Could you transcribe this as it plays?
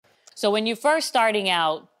So when you're first starting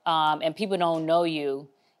out and people don't know you,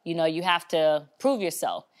 you know, you have to prove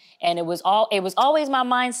yourself. And it was always my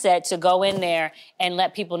mindset to go in there and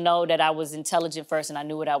let people know that I was intelligent first and I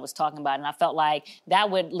knew what I was talking about. And I felt like that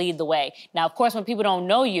would lead the way. Now, of course, when people don't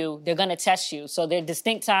know you, they're going to test you. So there are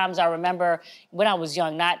distinct times I remember when I was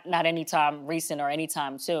young, not any time recent or any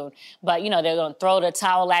time soon, but, you know, they're going to throw the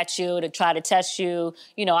towel at you to try to test you,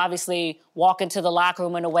 you know, obviously walk into the locker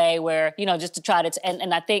room in a way where, you know, just to try to,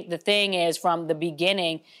 and I think the thing is from the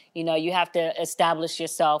beginning, you know, you have to establish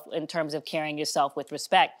yourself in terms of carrying yourself with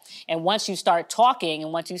respect. And once you start talking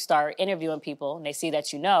and once you start interviewing people and they see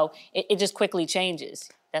that you know, it just quickly changes.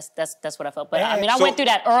 That's what I felt. But I mean, I went through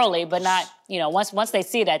that early, but not, you know, once they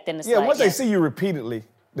see that, then it's like, once they see you repeatedly.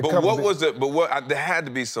 But what was it? But there had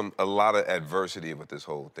to be a lot of adversity with this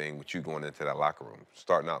whole thing, with you going into that locker room,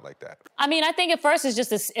 starting out like that. I mean, I think at first it's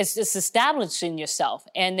just it's establishing yourself,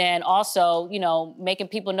 and then also, you know, making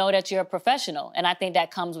people know that you're a professional. And I think that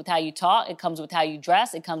comes with how you talk, it comes with how you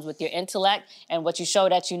dress, it comes with your intellect and what you show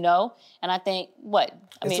that you know. And I think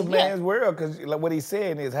it's a man's world, because like what he's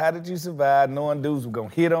saying is, how did you survive knowing dudes were gonna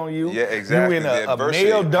hit on you? Yeah, exactly. You in a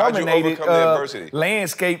male-dominated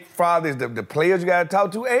landscape. Fathers, the players you gotta talk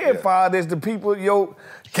to. And fathers, the people, your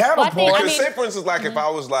counterparts. Say, for instance, like if I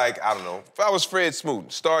was like, I don't know, if I was Fred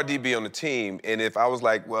Smoot, star DB on the team, and if I was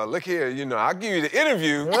like, well, look here, you know, I'll give you the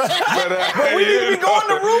interview, but we need to be going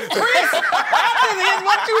to Roof Chris.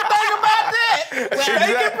 What you think about that?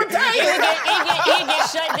 He get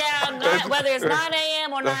shut down, whether it's 9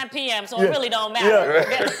 a.m. or 9 p.m., so it really don't matter.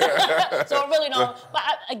 So it really don't, but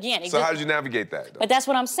again. So how did you navigate that, though? But that's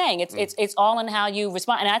what I'm saying. It's all in how you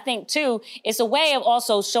respond. And I think, too, it's a way of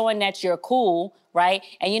also showing that you're cool, right?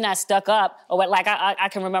 And you're not stuck up. Or what, like I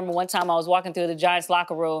can remember one time I was walking through the Giants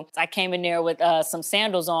locker room. I came in there with some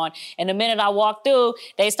sandals on, and the minute I walked through,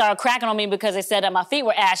 they started cracking on me because they said that my feet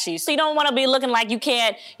were ashy. So you don't want to be looking like you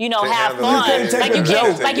can't, you know, have fun.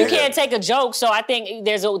 You can't take a joke. So I think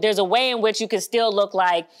there's a way in which you can still look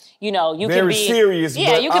like, you know, you can be serious.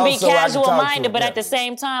 Yeah, you can be casual minded, but at the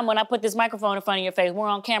same time, when I put this microphone in front of your face, we're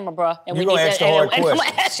on camera, bro, and we need to, and I'm gonna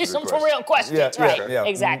ask you some for real questions, right? Yeah.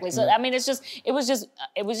 Exactly. So I mean, it was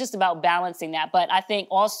just about balancing that. But I think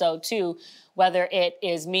also too, whether it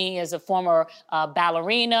is me as a former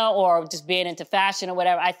ballerina or just being into fashion or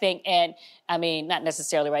whatever, I think, and I mean, not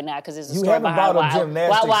necessarily right now, because there's a story behind why I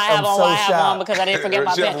have on because I didn't forget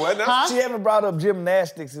my pen. Huh? She haven't brought up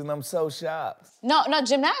gymnastics, and I'm so shocked. No,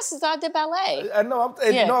 gymnastics, I did ballet. I know,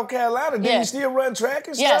 I'm in North Carolina. Do you still run track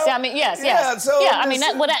and stuff? Yes, I mean, yes. I mean,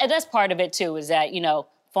 that's part of it too, is that, you know,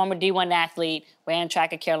 former D1 athlete, ran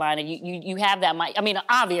track at Carolina. You have that. I mean,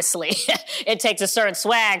 obviously, it takes a certain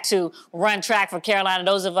swag to run track for Carolina.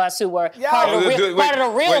 Those of us who were part of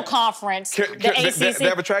the real conference, the ACC. They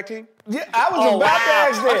have a track team? Yeah, I was about to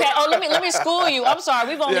ask that. Okay, let me school you. I'm sorry,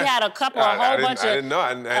 we've only had a whole bunch of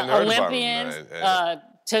Olympians.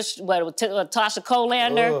 Tasha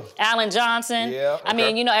Colander, Alan Johnson. Yeah, okay. I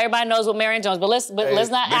mean, you know, everybody knows what Marion Jones, but let's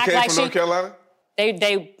not act like she. North Carolina?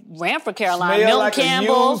 They ran for Carolina. Smell Milton like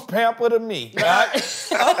Campbell. A used pamper to me.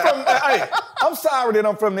 I'm sorry that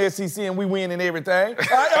I'm from the SEC and we win and everything.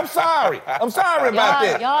 I'm sorry. I'm sorry about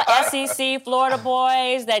that. Y'all SEC Florida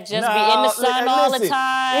boys that just be in the sun all the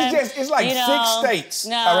time. It's like 6 states.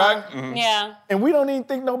 No. All right? Mm-hmm. Yeah. And we don't even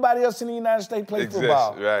think nobody else in the United States plays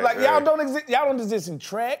football. Right, like y'all don't exist. Y'all don't exist in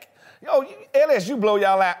track. Yo, LSU blow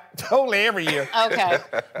y'all out totally every year. Okay.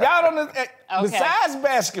 Y'all don't. Besides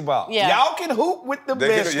basketball, y'all can hoop with the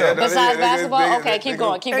best. Besides basketball, okay, keep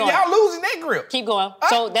going. And y'all losing that grip. Keep going.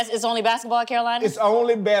 So it's only basketball at Carolina? It's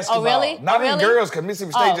only basketball. Oh, really? Not in girls, because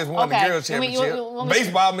Mississippi State just won the girls' championship.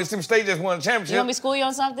 Baseball, Mississippi State just won the championship. You want me to school you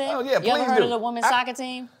on something? Oh, yeah, please do. You ever heard of the women's soccer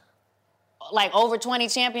team? Like over 20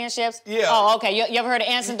 championships? Yeah. Oh, okay. You ever heard of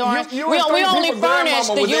Anson Dorrance? We only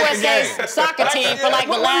furnished the USA soccer team for like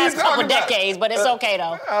the last couple decades, but it's okay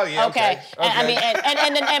though. Oh yeah. Okay. I mean,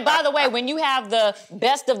 and by the way, when you have the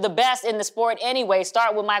best of the best in the sport anyway,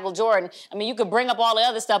 start with Michael Jordan. I mean, you could bring up all the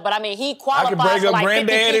other stuff, but I mean, he qualifies for like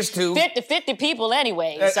 50 people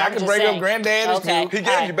anyway. So I can bring up granddaddies too. He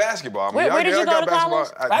gave you basketball. I mean, where did you go to college?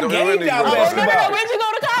 I gave y'all basketball. Where'd you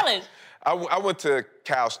go to college? I went to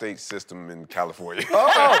Cal State system in California. So y'all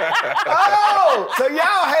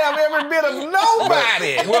have every bit of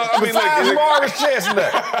nobody. Besides Morris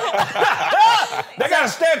Chestnut. They got a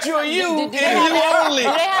statue of you and you only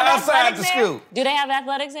outside the school. Do they have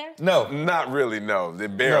athletics there? No. Not really, no. They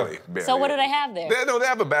barely. So what do they have there? They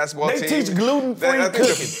have a basketball team. They teach gluten-free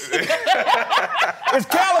cooking. It's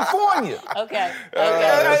California. Okay.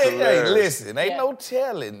 Hey, listen, ain't no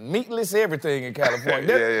telling. Meatless everything in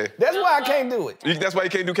California. That's why I can't do it. That's that's why you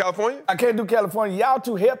can't do California? I can't do California. Y'all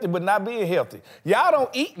too healthy, but not being healthy. Y'all don't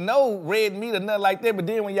eat no red meat or nothing like that, but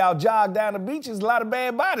then when y'all jog down the beach, there's a lot of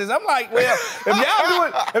bad bodies. I'm like, well,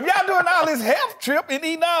 if y'all doing all this health trip and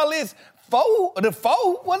eating all this what you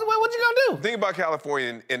gonna do? The thing about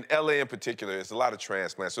California, in LA in particular, there's a lot of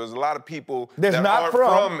transplants. So there's a lot of people that's that not aren't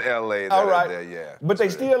from LA that are there, yeah. But they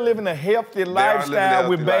still living a healthy lifestyle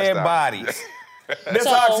with bad bodies. That's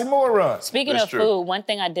oxymoron. Speaking of food, one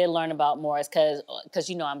thing I did learn about Morris, because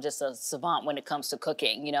you know I'm just a savant when it comes to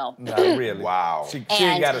cooking, you know. Not really. Wow. She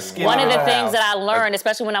got a skin one of the house. things that I learned,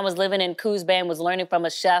 especially when I was living in Coos Bay and was learning from a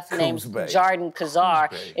chef named Jardin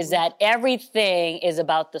Kazar, is that everything is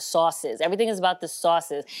about the sauces. Everything is about the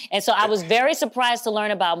sauces. And so I was very surprised to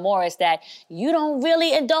learn about Morris that you don't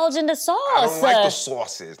really indulge in the sauce. I don't like the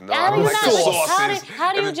sauces. No, I don't like the sauces.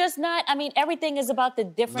 How do you just not? I mean, everything is about the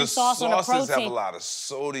different sauce on the protein. The sauces have a lot of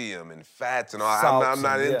sodium and fats and all. I'm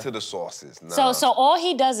not into the sauces. No. So all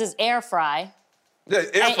he does is air fry. Yeah,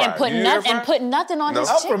 air fry. And put nothing on his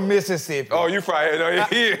chicken. I'm from Mississippi. Oh, you fry it. No,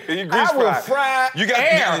 you grease fry. I would fry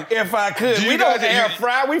air if I could. We don't air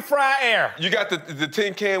fry, we fry air. You got the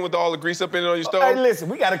tin can with all the grease up in it on your stove? Hey, listen,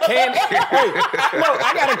 we got a can.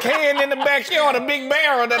 I got a can in the backyard, a big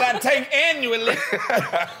barrel that I take annually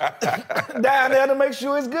down there to make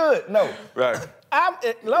sure it's good. No. Right.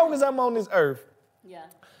 As long as I'm on this earth,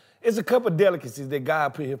 it's a couple of delicacies that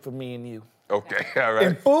God put here for me and you. Okay, all right.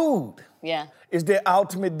 And food is their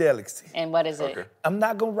ultimate delicacy. And what is it? Okay. I'm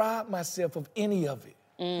not going to rob myself of any of it.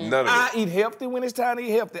 None of it. I eat healthy when it's time to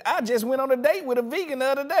eat healthy. I just went on a date with a vegan the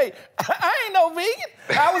other day. I ain't no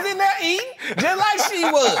vegan. I was in there eating just like she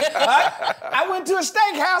was. I went to a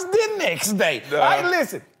steakhouse the next day.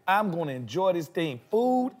 Listen, I'm going to enjoy this thing.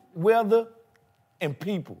 Food, weather, and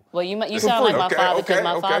people. Well, you sound like my father, because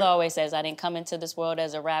my father always says, I didn't come into this world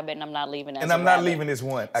as a rabbit, and I'm not leaving as a rabbit. And I'm not leaving this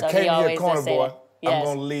one. I came here a corner boy. I'm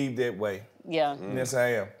going to leave that way. Yeah. Yes, I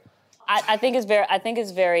am. I think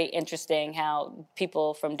it's very interesting how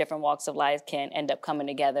people from different walks of life can end up coming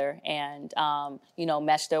together and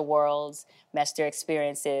mesh their worlds, mesh their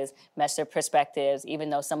experiences, mesh their perspectives, even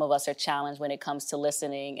though some of us are challenged when it comes to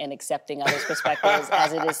listening and accepting others' perspectives,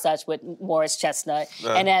 as it is such with Morris Chestnut,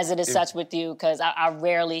 and as it is such with you, because I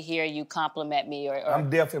rarely hear you compliment me. I'm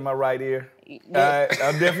deaf in my right ear.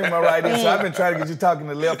 I'm definitely my right ear, so I've been trying to get you talking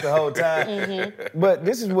to the left the whole time. Mm-hmm. But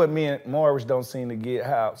this is what me and Morris don't seem to get,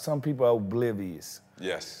 how some people are oblivious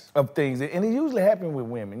of things. And it usually happens with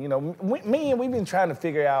women. You know, me and we've been trying to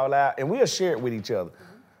figure it all out, and we'll share it with each other.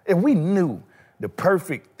 If we knew the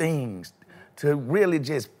perfect things to really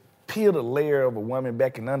just peel the layer of a woman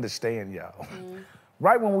back and understand y'all.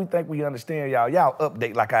 Right when we think we understand y'all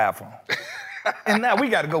update like an iPhone. And now we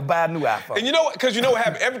got to go buy a new iPhone. And you know what? Because you know what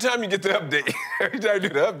happens? Every time you get the update, every time you do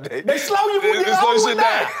the update, they slow you with your old one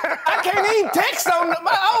down. I can't even text on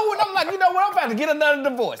my old one. I'm like, you know what? I'm about to get another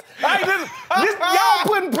divorce. Y'all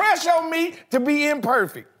putting pressure on me to be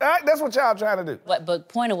imperfect. All right? That's what y'all trying to do. But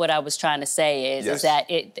point of what I was trying to say is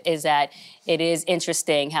that it is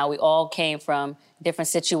interesting how we all came from different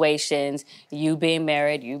situations. You being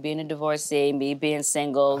married, you being a divorcee, me being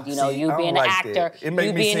single, you being an actor, it makes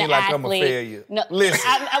you me being seem an like athlete. I'm a failure. No, listen.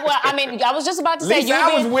 I was just about to say, at least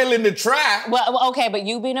I was willing to try. Well, okay, but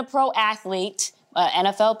you being a pro athlete,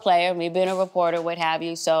 NFL player, me being a reporter, what have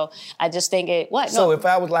you. So I just think So if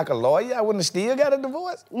I was like a lawyer, I wouldn't have still got a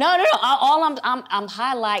divorce? No. All I'm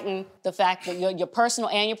highlighting the fact that your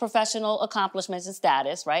personal and your professional accomplishments and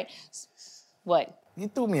status, right? What? You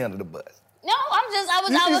threw me under the bus. No,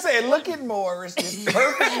 You said, look at Morris, this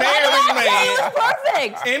perfect married man. He was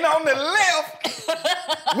perfect. And on the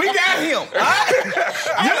left, we got him.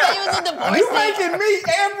 He was a divorcee. You making me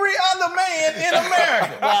every other man in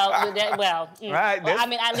America. Right. I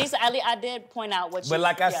mean, at least I did point out what you... But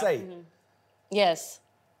like I say, yes,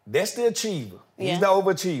 that's the achiever. He's the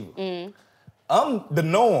overachiever. I'm the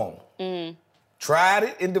norm. Tried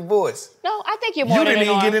it and divorced. No, I think you're more than You didn't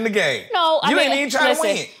even get in the game. No, you didn't even try to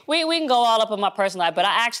win. We can go all up in my personal life, but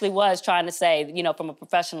I actually was trying to say, from a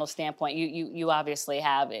professional standpoint, you obviously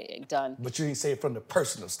have it done. But you didn't say it from the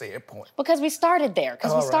personal standpoint. Because we started there.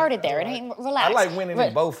 It ain't relaxed. I like winning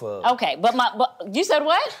in both of them. Okay, but you said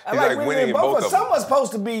what? I like winning in both of them. Someone's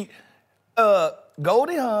supposed to be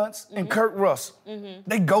Goldie Hawn and Kurt Russell.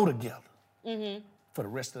 They go together for the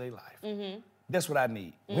rest of their life. That's what I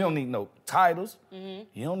need. We don't need no titles.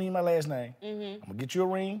 You don't need my last name. I'm gonna get you a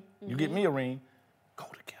ring. You get me a ring. Go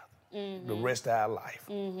together. The rest of our life.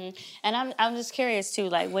 And I'm just curious too.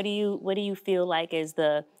 Like, what do you feel like is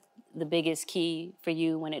the biggest key for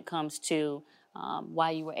you when it comes to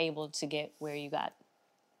why you were able to get where you got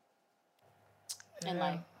in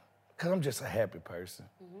life? Because I'm just a happy person.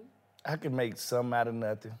 I can make something out of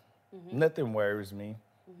nothing. Nothing worries me.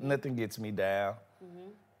 Nothing gets me down.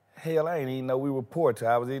 Hell, I ain't even know we were poor till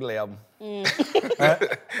I was 11. And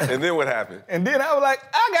then what happened? And then I was like,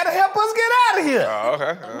 I gotta help us get out of here. Oh,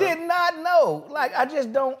 okay. Did not know. Like, I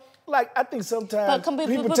just don't, like, I think sometimes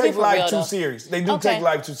people but take life too though. serious. They do take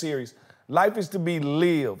life too serious. Life is to be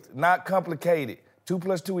lived, not complicated. 2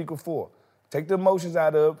 + 2 = 4. Take the emotions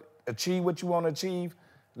out of it, achieve what you want to achieve,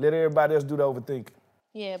 let everybody else do the overthinking.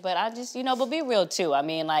 Yeah, but I just, but be real too. I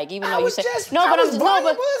mean, like, even though I you say I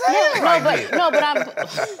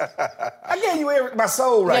gave you my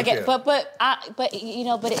soul right there. But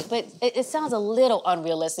it sounds a little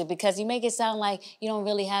unrealistic because you make it sound like you don't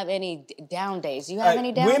really have any down days. Do you have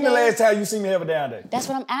any down days? When the last time you seen me have a down day? That's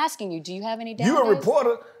what I'm asking you. Do you have any down days? You a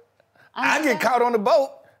reporter. I get caught on the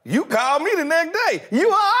boat. You call me the next day. You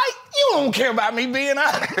all right? You don't care about me being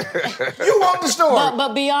out. You want the story.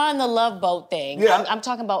 But beyond the love boat thing, I'm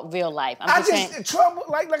talking about real life. I'm just saying, trouble,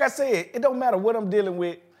 like I said, it don't matter what I'm dealing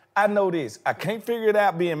with. I know this. I can't figure it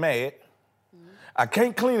out being mad. I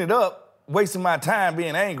can't clean it up, wasting my time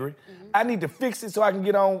being angry. I need to fix it so I can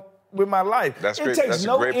get on with my life. That's great. That's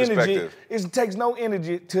a great perspective. It takes no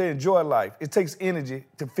energy to enjoy life. It takes energy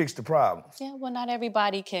to fix the problems. Yeah, well, not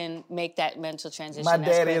everybody can make that mental transition. My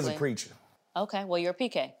dad is a preacher. Okay, well, you're a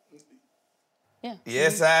PK. Yeah.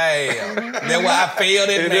 Yes, I am. That's why I failed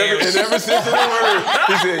in marriage. In every sense of the word.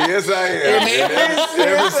 He said, yes, I am. In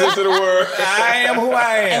every sense of the word. I am who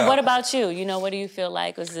I am. And what about you? What do you feel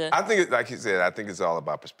like was the... I think, like he said, I think it's all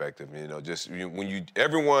about perspective.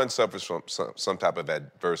 Everyone suffers from some type of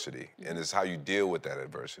adversity, and it's how you deal with that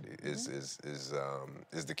adversity is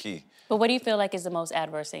the key. But what do you feel like is the most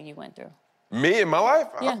adverse thing you went through? Me in my life?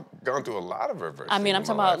 Yeah. I've gone through a lot of adversity. I mean, I'm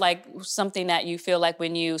talking about like something that you feel like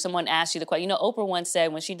when someone asks you the question. Oprah once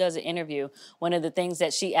said when she does an interview, one of the things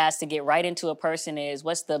that she asks to get right into a person is,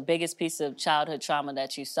 what's the biggest piece of childhood trauma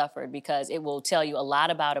that you suffered? Because it will tell you a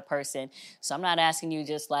lot about a person. So I'm not asking you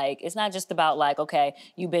just like, it's not just about like, okay,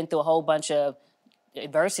 you've been through a whole bunch of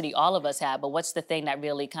adversity, all of us have, but what's the thing that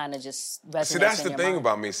really kind of just resonates? See, that's the thing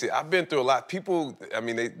about me. See, I've been through a lot. People, I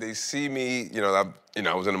mean, they see me,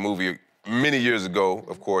 I was in a movie many years ago,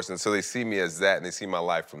 of course, and so they see me as that, and they see my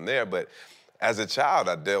life from there. But as a child,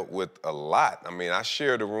 I dealt with a lot. I mean, I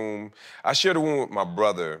shared a room with my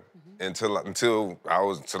brother until I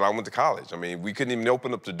went to college. I mean, we couldn't even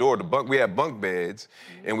open up the door. We had bunk beds,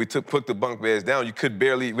 and we put the bunk beds down. We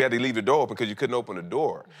had to leave the door open because you couldn't open the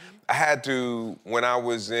door. I had to, when I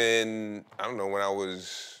was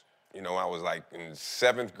like in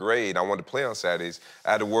 7th grade, I wanted to play on Saturdays.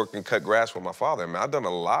 I had to work and cut grass with my father. I mean, I've done a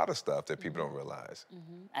lot of stuff that people don't realize.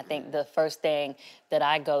 I think the first thing that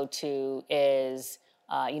I go to is,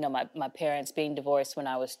 my parents being divorced when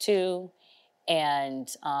I was 2,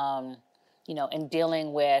 and, and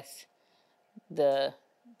dealing with the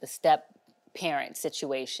step-parent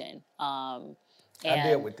situation. I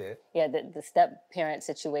dealt with that. Yeah, the step-parent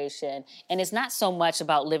situation. And it's not so much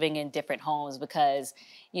about living in different homes because,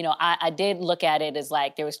 I did look at it as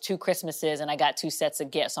like there was 2 Christmases and I got 2 sets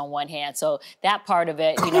of gifts on one hand. So that part of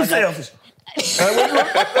it, selfish. No.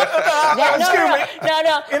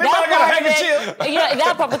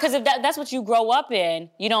 That part, because if that's what you grow up in,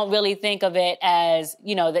 you don't really think of it as,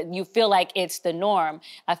 that you feel like it's the norm.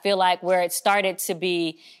 I feel like where it started to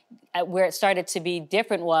be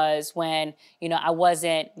different was when, I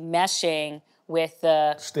wasn't meshing with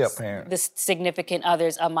the step-parents, the significant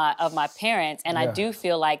others of my parents. And I do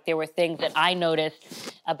feel like there were things that I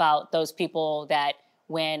noticed about those people that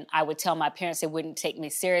when I would tell my parents, they wouldn't take me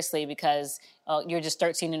seriously because you're just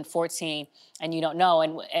 13 and 14 and you don't know.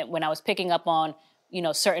 And when I was picking up on,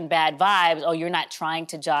 certain bad vibes, you're not trying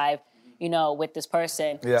to jive, with this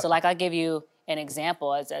person. Yeah. So like I'll give you an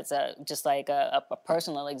example as a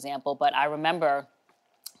personal example, but I remember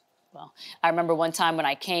one time when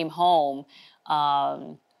I came home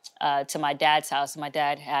to my dad's house. My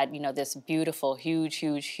dad had, this beautiful, huge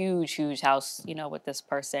house, with this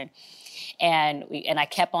person. And I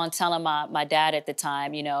kept on telling my dad at the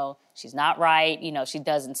time, she's not right. She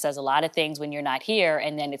does and says a lot of things when you're not here.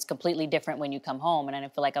 And then it's completely different when you come home. And I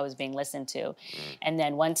didn't feel like I was being listened to. And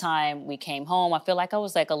then one time we came home, I feel like I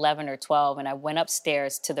was like 11 or 12. And I went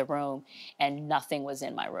upstairs to the room and nothing was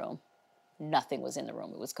in my room. Nothing was in the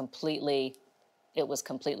room. It was completely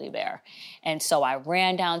bare. And so I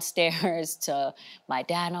ran downstairs to my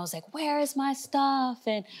dad and I was like, where is my stuff?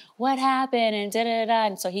 And what happened? And da-da-da.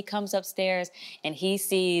 And so he comes upstairs and he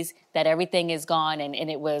sees that everything is gone. And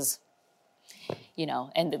it was,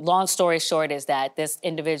 and the long story short is that this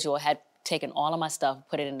individual had taken all of my stuff,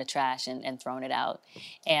 put it in the trash and thrown it out.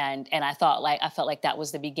 And I felt like that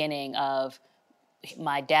was the beginning of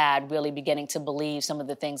my dad really beginning to believe some of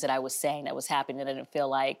the things that I was saying that was happening that I didn't feel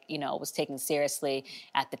like, was taken seriously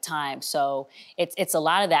at the time. So it's a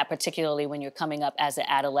lot of that, particularly when you're coming up as an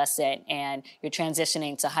adolescent and you're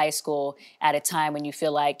transitioning to high school at a time when you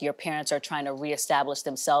feel like your parents are trying to reestablish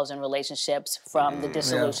themselves in relationships from the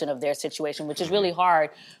dissolution of their situation, which is really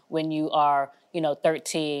hard when you are,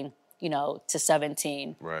 13, to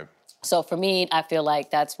 17. Right. So for me, I feel like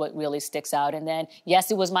that's what really sticks out. And then, yes,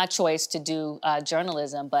 it was my choice to do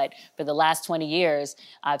journalism, but for the last 20 years,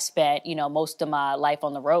 I've spent, most of my life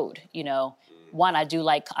on the road. One, I do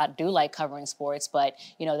like covering sports, but,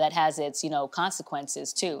 that has its,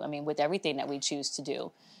 consequences too. I mean, with everything that we choose to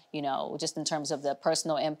do, just in terms of the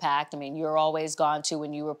personal impact. I mean, you're always gone to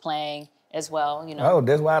when you were playing as well, Oh,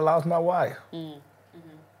 that's why I lost my wife.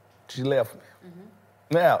 She left me.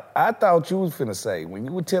 Now, I thought you was finna say, when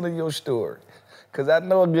you were telling your story, because I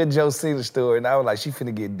know a good Josina story, and I was like, she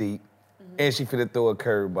finna get deep, and she finna throw a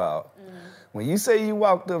curveball. When you say you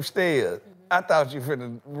walked upstairs, I thought you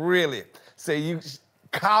finna really say you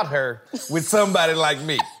caught her with somebody like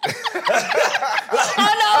me.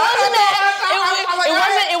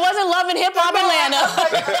 It wasn't Love and Hip Hop Atlanta.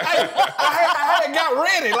 I hadn't got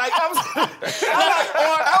ready. I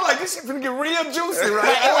was like, this shit finna get real juicy,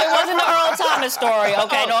 right? It wasn't the Earl Thomas story,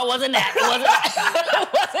 okay? No, it wasn't that.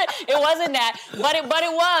 It wasn't that. But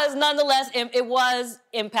it was, nonetheless, it was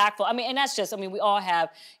impactful. I mean, and that's just, we all have,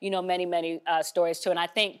 many, many stories too. And I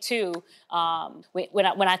think too, when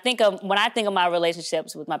I think of my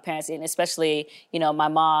relationships with my parents, and especially, my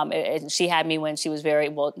mom, and she had me when she was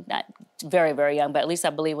not very, very young, but at least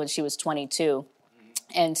I believe when she was 22.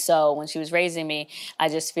 And so when she was raising me, I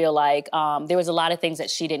just feel like there was a lot of things that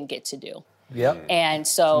she didn't get to do. Yep. And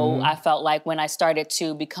so I felt like when I started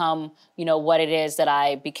to become, what it is that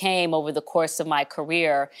I became over the course of my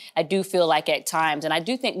career, I do feel like at times, and I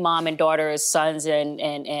do think mom and daughters, sons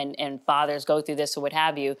and fathers go through this or what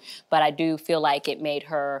have you, but I do feel like it made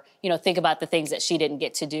her, think about the things that she didn't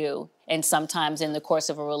get to do. And sometimes in the course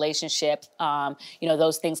of a relationship,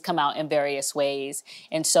 those things come out in various ways.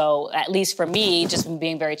 And so at least for me, just from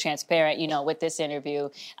being very transparent, with this interview,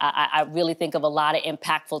 I really think of a lot of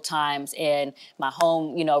impactful times in my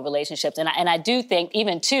home, relationships. And I do think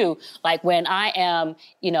even too, like when I am,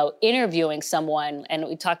 interviewing someone, and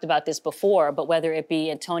we talked about this before, but whether it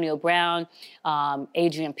be Antonio Brown,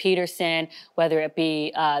 Adrian Peterson, whether it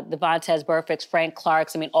be the Vontaze Burficts, Frank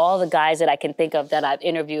Clarks, all the guys that I can think of that I've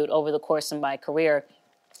interviewed over the course of my career,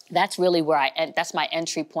 that's really that's my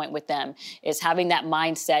entry point with them, is having that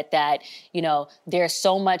mindset that, there's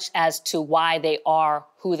so much as to why they are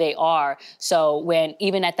who they are. So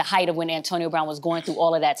even at the height of when Antonio Brown was going through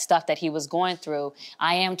all of that stuff that he was going through,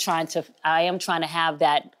 I am trying to have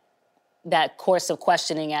that course of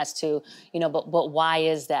questioning as to, but why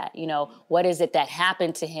is that? What is it that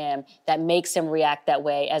happened to him that makes him react that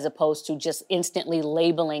way, as opposed to just instantly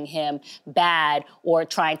labeling him bad or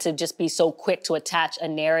trying to just be so quick to attach a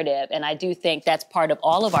narrative. And I do think that's part of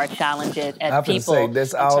all of our challenges as people. I have to say,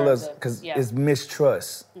 that's all us, because it's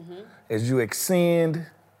mistrust. As you extend,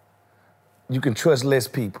 you can trust less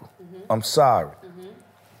people. I'm sorry.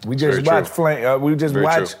 We just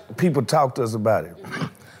watch people talk to us about it.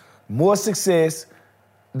 More success,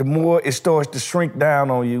 the more it starts to shrink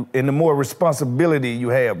down on you, and the more responsibility you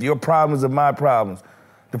have. Your problems are my problems.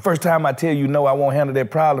 The first time I tell you, no, I won't handle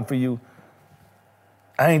that problem for you,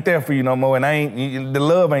 I ain't there for you no more, and the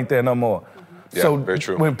love ain't there no more. Yeah, so very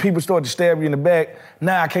true. When people start to stab you in the back,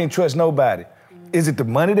 now I can't trust nobody. Is it the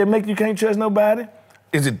money that make you can't trust nobody?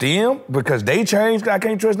 Is it them? Because they changed, I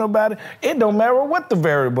can't trust nobody? It don't matter what the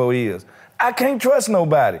variable is. I can't trust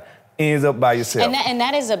nobody. Ends up by yourself. And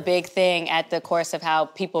that is a big thing at the course of how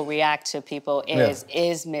people react to people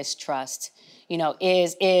is mistrust.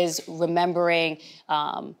 Is remembering,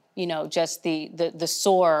 just the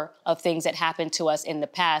sore of things that happened to us in the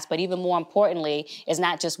past. But even more importantly, is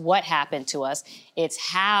not just what happened to us,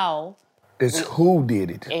 it's how. It's who did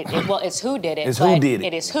it. It's who did it. It's who did it.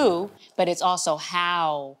 It is who, but it's also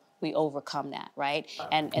how we overcome that, right?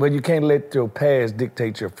 But you can't let your past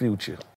dictate your future.